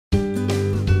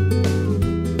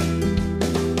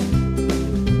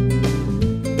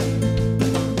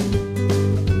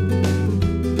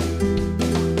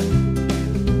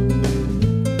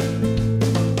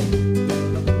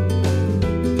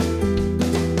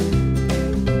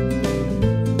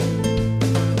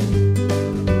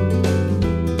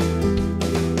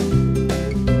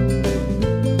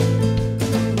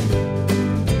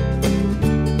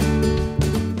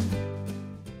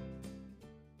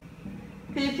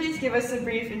give us a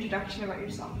brief introduction about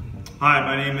yourself? Hi,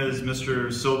 my name is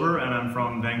Mr. Silber and I'm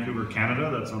from Vancouver,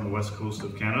 Canada. That's on the west coast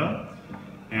of Canada.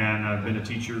 And I've been a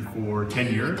teacher for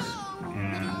 10 years.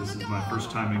 And this is my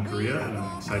first time in Korea and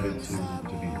I'm excited to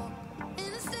be here.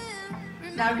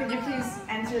 Now could you please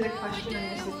answer the question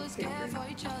on your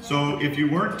statement? So if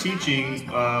you weren't teaching,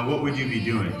 what would you be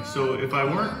doing? So if I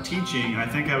weren't teaching, I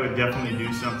think I would definitely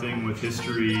do something with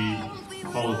history,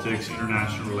 politics,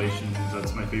 international relations.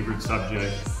 That's my favorite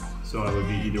subject. So I would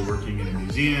be either working in a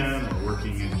museum or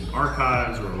working in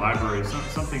archives or a library,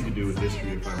 something to do with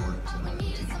history if I weren't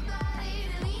teaching.